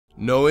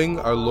Knowing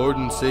our Lord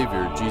and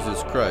Savior,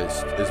 Jesus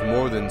Christ, is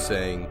more than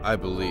saying, I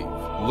believe.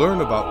 Learn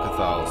about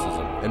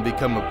Catholicism and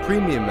become a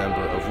premium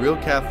member of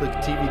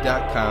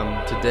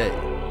RealCatholicTV.com today,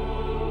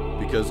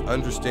 because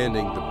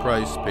understanding the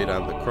price paid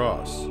on the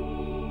cross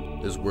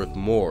is worth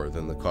more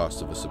than the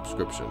cost of a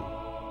subscription.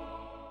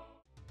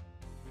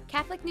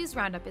 Catholic News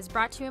Roundup is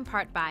brought to you in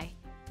part by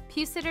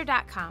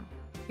PewSitter.com,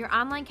 your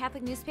online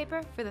Catholic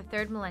newspaper for the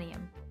third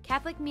millennium,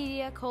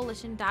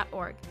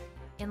 CatholicMediaCoalition.org,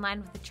 in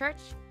line with the Church,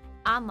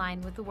 online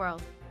with the world.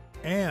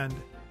 And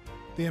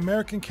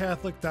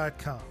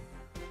theAmericanCatholic.com,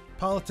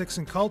 politics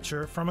and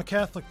culture from a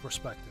Catholic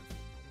perspective.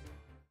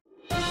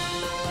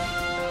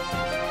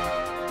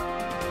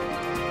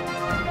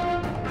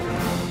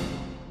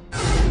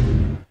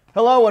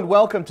 Hello and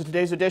welcome to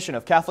today's edition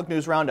of Catholic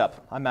News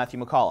Roundup. I'm Matthew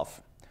McAuliffe.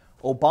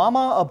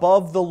 Obama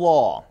above the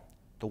law.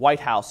 The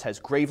White House has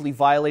gravely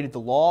violated the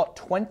law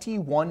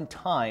 21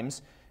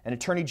 times, and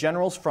attorney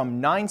generals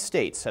from 9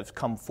 states have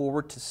come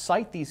forward to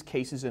cite these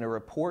cases in a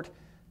report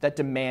that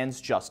demands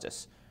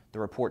justice. The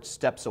report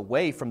steps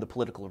away from the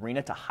political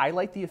arena to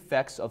highlight the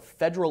effects of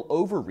federal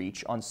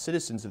overreach on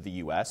citizens of the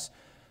U.S.,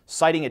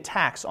 citing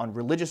attacks on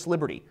religious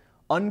liberty,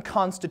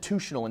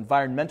 unconstitutional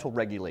environmental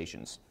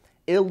regulations,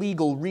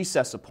 illegal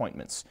recess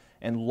appointments,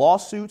 and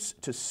lawsuits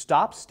to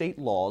stop state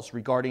laws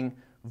regarding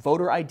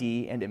voter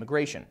ID and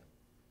immigration.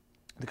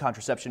 The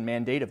contraception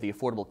mandate of the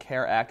Affordable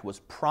Care Act was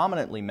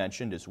prominently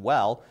mentioned as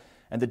well,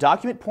 and the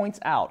document points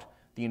out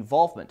the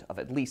involvement of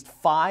at least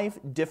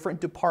 5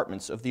 different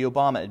departments of the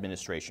Obama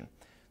administration.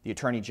 The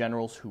attorney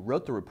generals who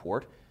wrote the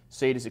report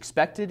say it is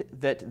expected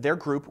that their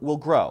group will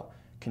grow,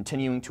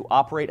 continuing to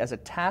operate as a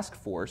task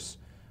force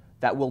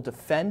that will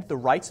defend the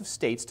rights of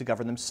states to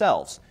govern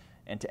themselves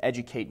and to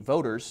educate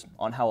voters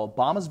on how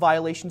Obama's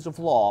violations of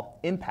law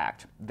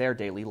impact their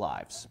daily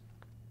lives.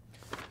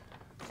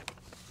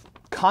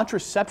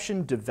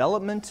 Contraception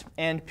development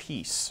and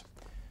peace.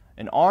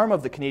 An arm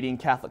of the Canadian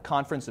Catholic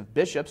Conference of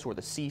Bishops, or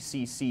the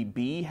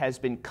CCCB, has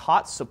been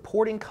caught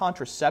supporting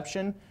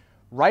contraception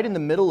right in the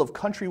middle of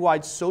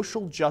countrywide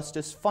social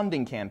justice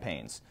funding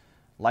campaigns.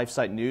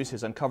 LifeSite News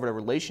has uncovered a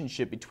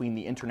relationship between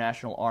the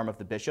international arm of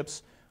the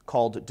bishops,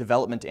 called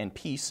Development and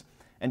Peace,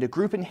 and a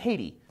group in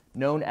Haiti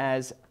known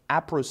as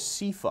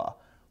APROCIFA,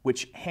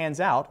 which hands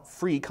out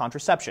free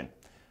contraception.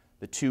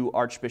 The 2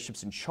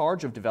 archbishops in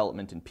charge of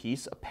Development and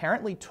Peace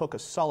apparently took a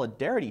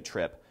solidarity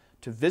trip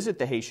to visit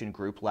the Haitian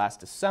group last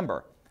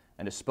December,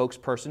 and a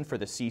spokesperson for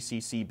the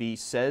CCCB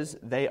says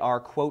they are,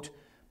 quote,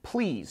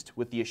 pleased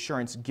with the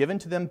assurance given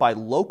to them by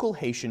local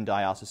Haitian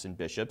diocesan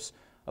bishops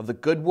of the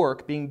good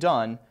work being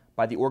done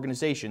by the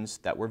organizations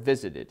that were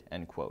visited,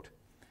 end quote.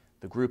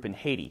 The group in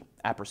Haiti,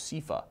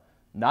 APROCIFA,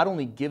 not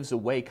only gives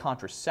away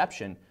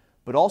contraception,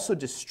 but also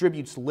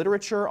distributes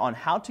literature on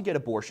how to get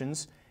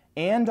abortions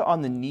and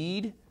on the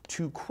need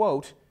to,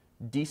 quote,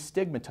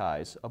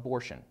 destigmatize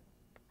abortion.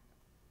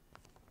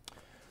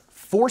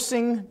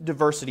 Forcing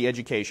diversity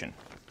education.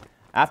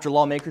 After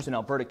lawmakers in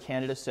Alberta,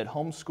 Canada said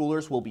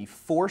homeschoolers will be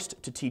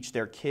forced to teach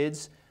their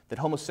kids that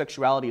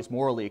homosexuality is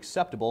morally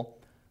acceptable,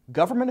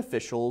 government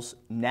officials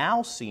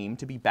now seem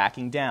to be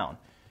backing down.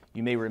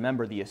 You may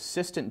remember the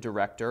Assistant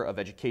Director of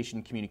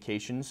Education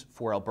Communications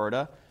for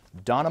Alberta,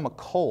 Donna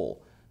McColl,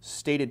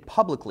 stated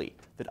publicly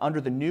that under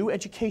the new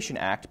Education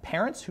Act,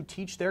 parents who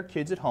teach their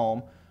kids at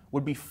home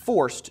would be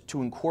forced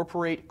to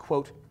incorporate,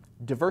 quote,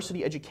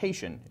 diversity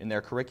education in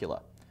their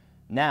curricula.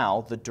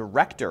 Now, the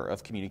Director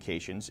of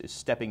Communications is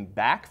stepping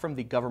back from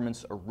the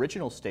government's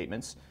original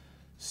statements,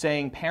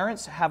 saying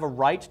parents have a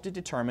right to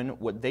determine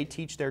what they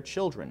teach their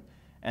children,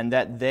 and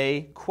that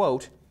they,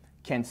 quote,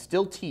 can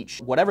still teach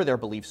whatever their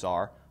beliefs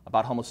are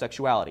about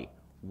homosexuality,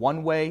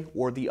 one way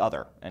or the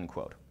other, end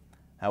quote.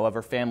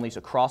 However, families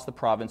across the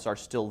province are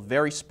still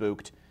very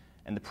spooked,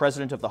 and the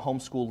president of the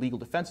Homeschool Legal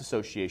Defense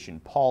Association,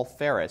 Paul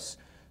Ferris,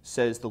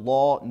 says the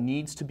law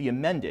needs to be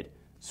amended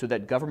so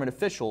that government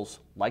officials,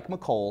 like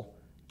McColl,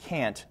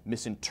 can't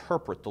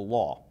misinterpret the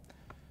law.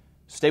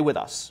 Stay with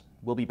us.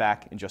 We'll be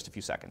back in just a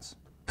few seconds.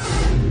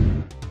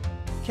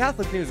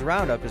 Catholic News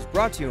Roundup is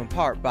brought to you in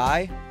part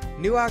by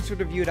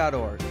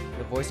NewOxfordReview.org,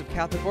 the voice of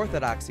Catholic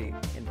Orthodoxy,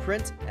 in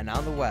print and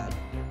on the web,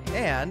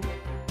 and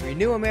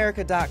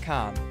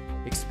RenewAmerica.com,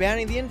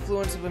 expanding the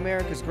influence of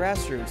America's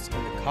grassroots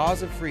in the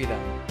cause of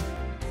freedom.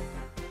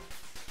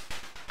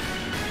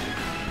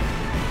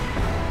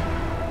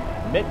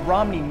 Mitt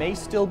Romney may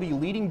still be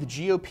leading the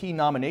GOP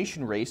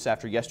nomination race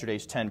after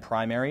yesterday's 10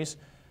 primaries,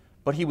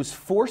 but he was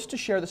forced to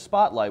share the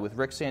spotlight with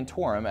Rick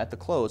Santorum at the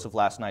close of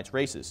last night's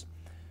races.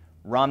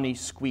 Romney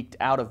squeaked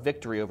out a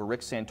victory over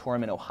Rick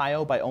Santorum in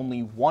Ohio by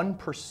only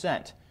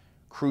 1%,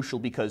 crucial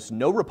because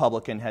no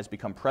Republican has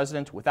become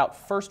president without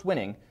first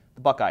winning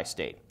the Buckeye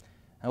State.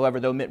 However,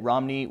 though Mitt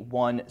Romney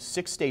won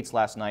 6 states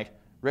last night,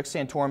 Rick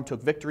Santorum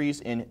took victories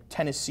in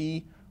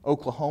Tennessee,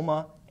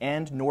 Oklahoma,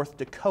 and North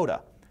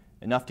Dakota,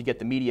 enough to get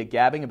the media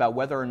gabbing about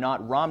whether or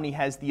not Romney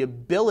has the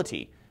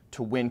ability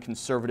to win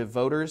conservative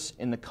voters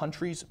in the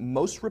country's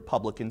most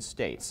Republican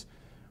states.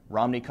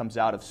 Romney comes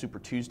out of Super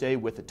Tuesday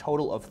with a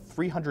total of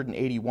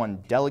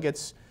 381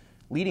 delegates,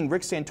 leading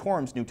Rick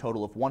Santorum's new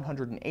total of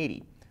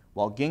 180,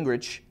 while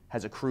Gingrich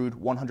has accrued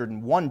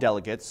 101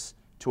 delegates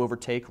to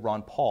overtake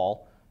Ron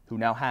Paul, who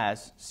now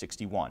has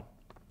 61.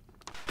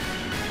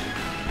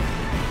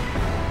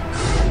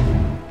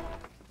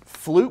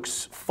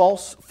 Flukes'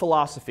 false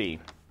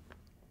philosophy.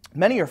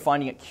 Many are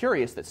finding it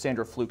curious that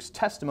Sandra Flukes'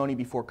 testimony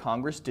before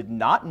Congress did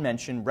not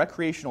mention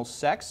recreational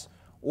sex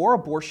or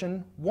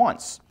abortion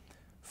once.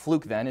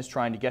 Fluke then is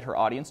trying to get her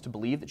audience to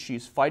believe that she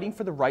is fighting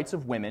for the rights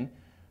of women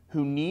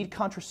who need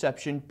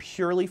contraception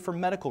purely for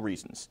medical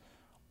reasons,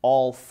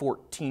 all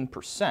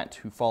 14%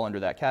 who fall under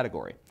that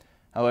category.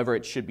 However,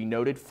 it should be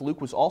noted, Fluke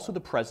was also the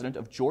president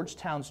of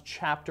Georgetown's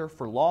chapter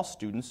for law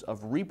students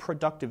of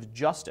Reproductive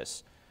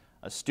Justice,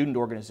 a student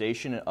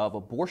organization of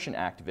abortion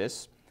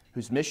activists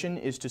whose mission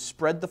is to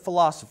spread the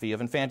philosophy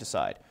of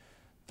infanticide.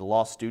 The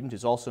law student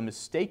is also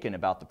mistaken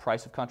about the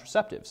price of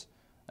contraceptives,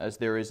 as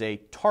there is a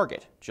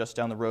Target just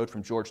down the road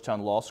from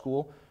Georgetown Law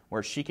School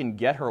where she can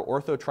get her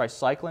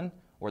orthotricycline,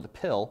 or the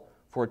pill,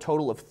 for a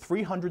total of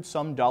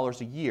 $300-some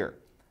a year,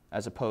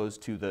 as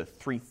opposed to the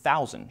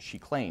 $3,000 she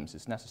claims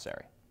is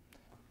necessary.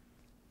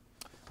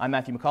 I'm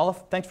Matthew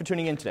McAuliffe. Thanks for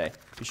tuning in today.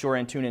 Be sure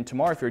and tune in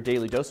tomorrow for your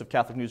daily dose of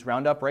Catholic News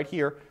Roundup right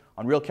here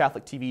on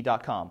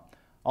RealCatholicTV.com.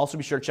 Also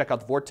be sure to check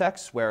out The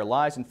Vortex, where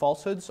lies and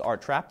falsehoods are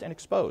trapped and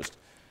exposed.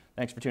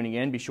 Thanks for tuning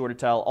in. Be sure to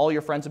tell all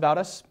your friends about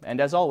us. And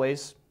as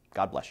always,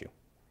 God bless you.